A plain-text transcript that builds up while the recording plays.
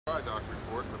Dock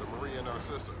report for the Maria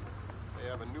Narcissa. They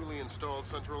have a newly installed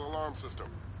central alarm system.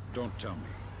 Don't tell me.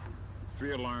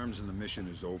 3 alarms and the mission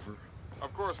is over?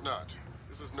 Of course not.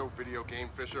 This is no video game,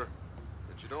 Fisher.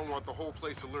 But you don't want the whole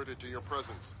place alerted to your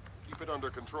presence. Keep it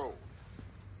under control.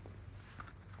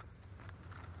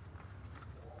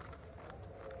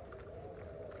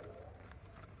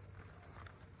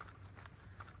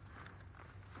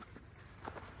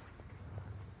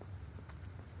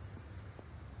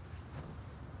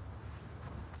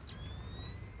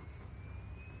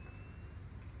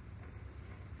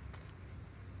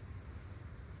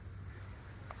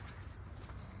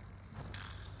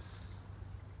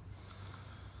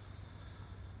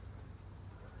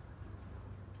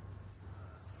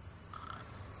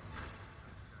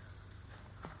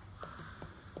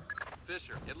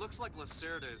 Fisher, it looks like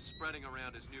Lacerda is spreading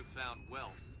around his newfound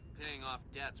wealth, paying off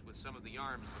debts with some of the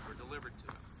arms that were delivered to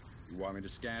him. You want me to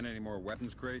scan any more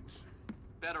weapons crates?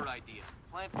 Better idea.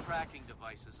 Plant tracking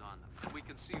devices on them, and we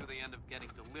can see who they end up getting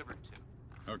delivered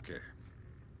to. Okay.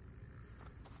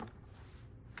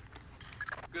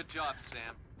 Good job,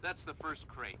 Sam. That's the first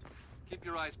crate. Keep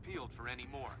your eyes peeled for any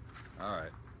more. All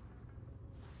right.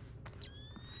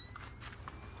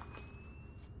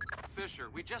 Fisher,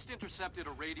 we just intercepted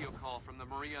a radio call from the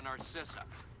Maria Narcissa.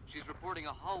 She's reporting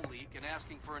a hull leak and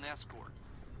asking for an escort.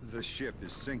 The ship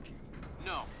is sinking.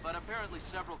 No, but apparently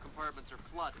several compartments are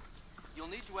flooded. You'll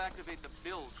need to activate the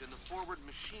bilge in the forward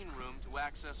machine room to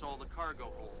access all the cargo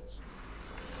holds.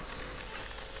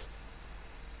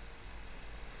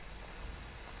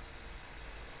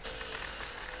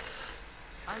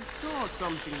 I saw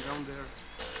something down there.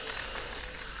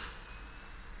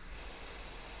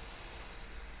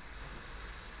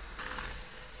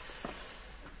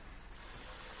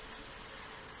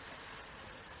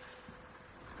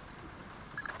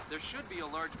 There should be a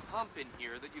large pump in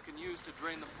here that you can use to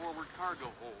drain the forward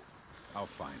cargo hold. I'll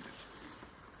find it.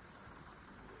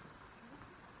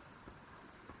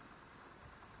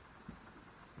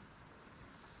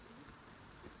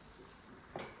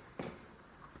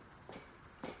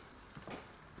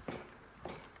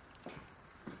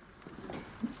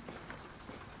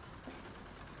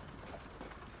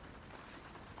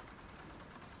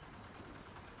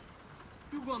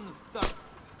 You gonna stop?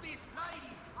 This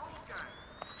lady's broken.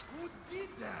 Who did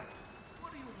that?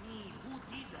 What do you mean, who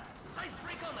did that? Let's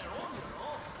break on their own,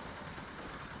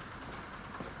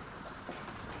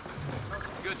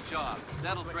 Good job.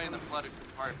 That'll drain the flooded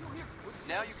compartments.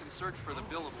 Now you can search for the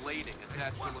bill of lading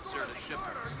attached to Lacerda's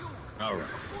shipments. All right.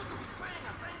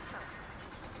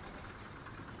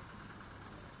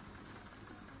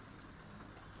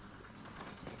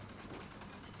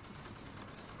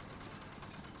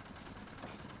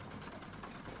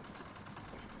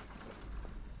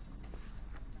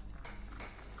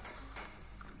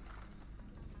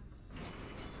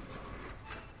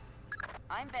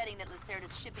 I'm betting that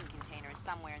Lacerda's shipping container is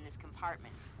somewhere in this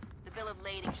compartment. The bill of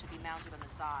lading should be mounted on the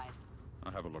side.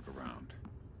 I'll have a look around.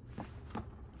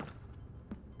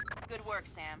 Good work,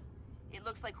 Sam. It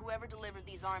looks like whoever delivered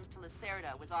these arms to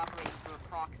Lacerda was operating through a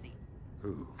proxy.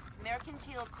 Who?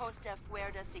 Mercantil Costa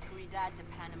Fuerza Seguridad de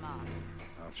Panama.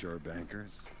 Offshore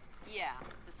bankers? Yeah,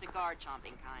 the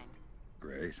cigar-chomping kind.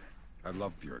 Great. I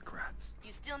love bureaucrats.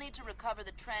 You still need to recover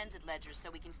the transit ledger so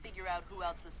we can figure out who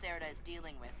else Lacerda is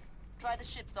dealing with. Try the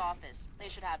ship's office. They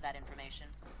should have that information.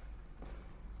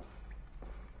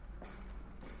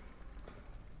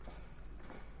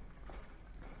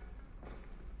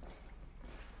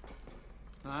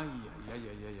 Ay, ay, ay, ay,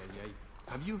 ay, ay,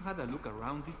 ay. Have you had a look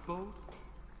around this boat?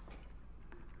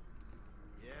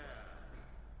 Yeah.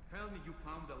 Tell me you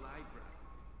found the library.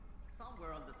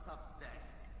 Somewhere on the top deck.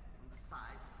 On the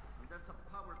side. And there's a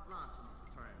power plant on the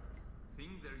stern.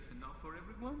 Think there is enough for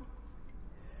everyone?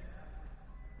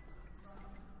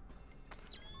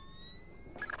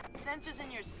 Sensors in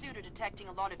your suit are detecting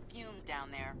a lot of fumes down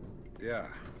there. Yeah,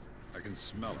 I can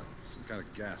smell it. Some kind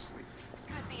of gas leak.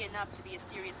 Could be enough to be a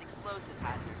serious explosive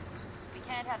hazard. We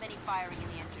can't have any firing in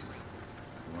the engine room.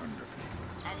 Wonderful.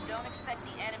 And don't expect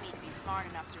the enemy to be smart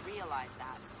enough to realize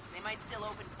that. They might still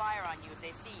open fire on you if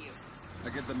they see you. I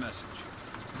get the message.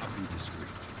 I'll be discreet.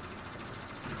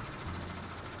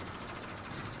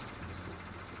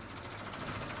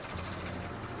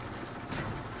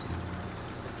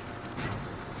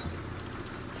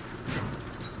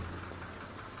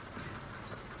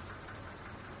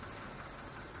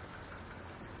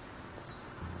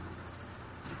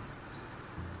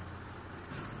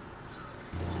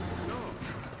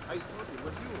 I thought it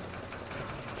was you.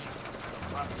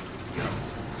 What? Yes.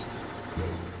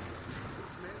 It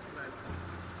smells like...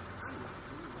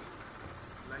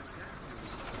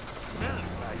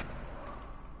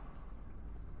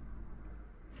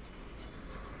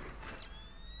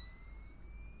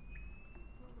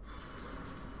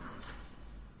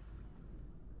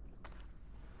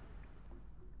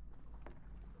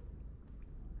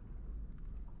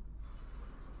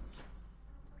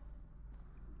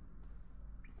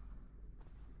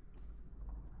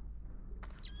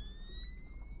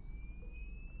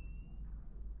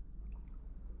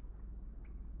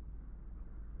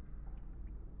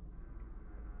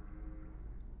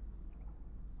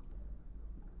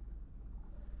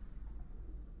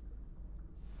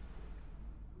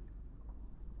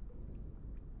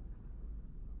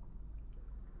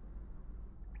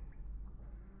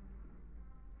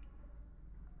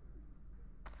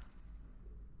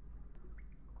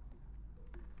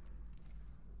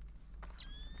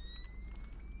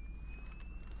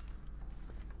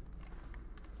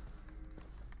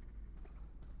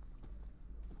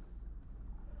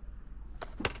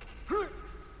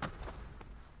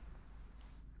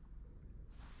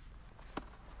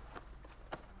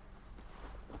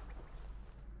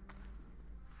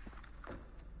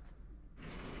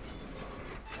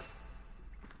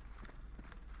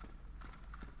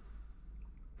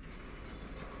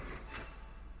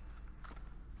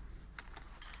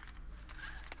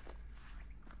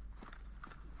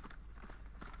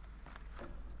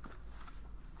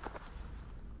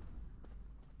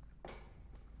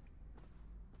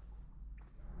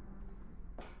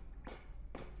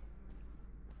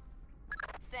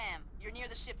 Sam, you're near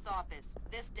the ship's office.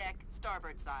 This deck,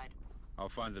 starboard side. I'll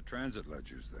find the transit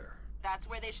ledgers there. That's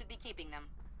where they should be keeping them.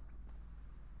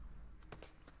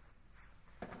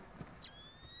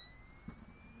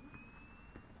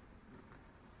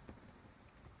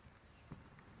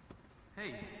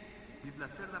 Hey, did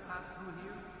Lacerda pass through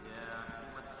here? Yeah,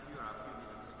 he was here a few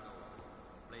minutes ago.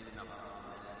 Complaining about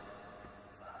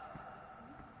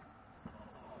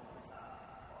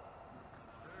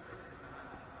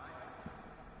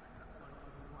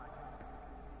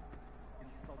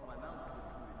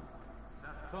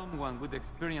Someone would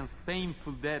experience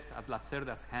painful death at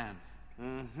Lacerda's hands.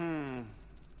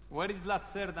 Where is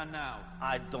Lacerda now?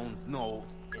 I don't know,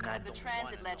 and I The don't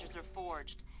transit wanna ledgers are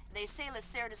forged. They say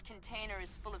Lacerda's container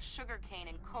is full of sugarcane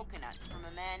and coconuts from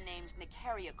a man named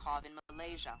Nikaryakov in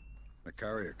Malaysia.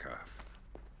 Nikaryakov.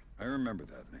 I remember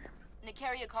that name.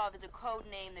 Nikaryakov is a code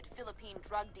name that Philippine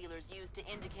drug dealers use to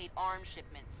indicate arms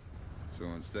shipments. So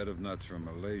instead of nuts from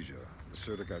Malaysia,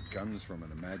 Lacerda got guns from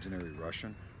an imaginary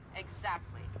Russian?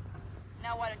 Exactly.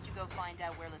 Now why don't you go find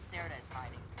out where Lacerda is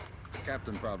hiding? The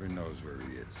captain probably knows where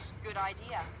he is. Good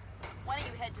idea. Why don't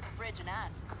you head to the bridge and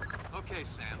ask? Okay,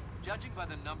 Sam. Judging by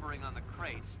the numbering on the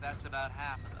crates, that's about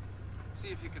half of them. See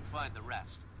if you can find the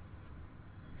rest.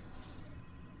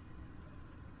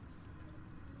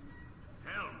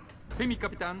 Helm, Sí, mi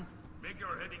capitán. make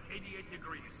your heading 88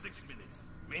 degrees, 6 minutes.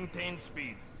 Maintain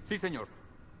speed. Sí, señor.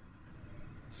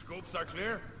 Scopes are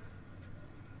clear?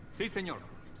 Sí, señor.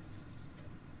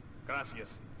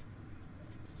 Gracias.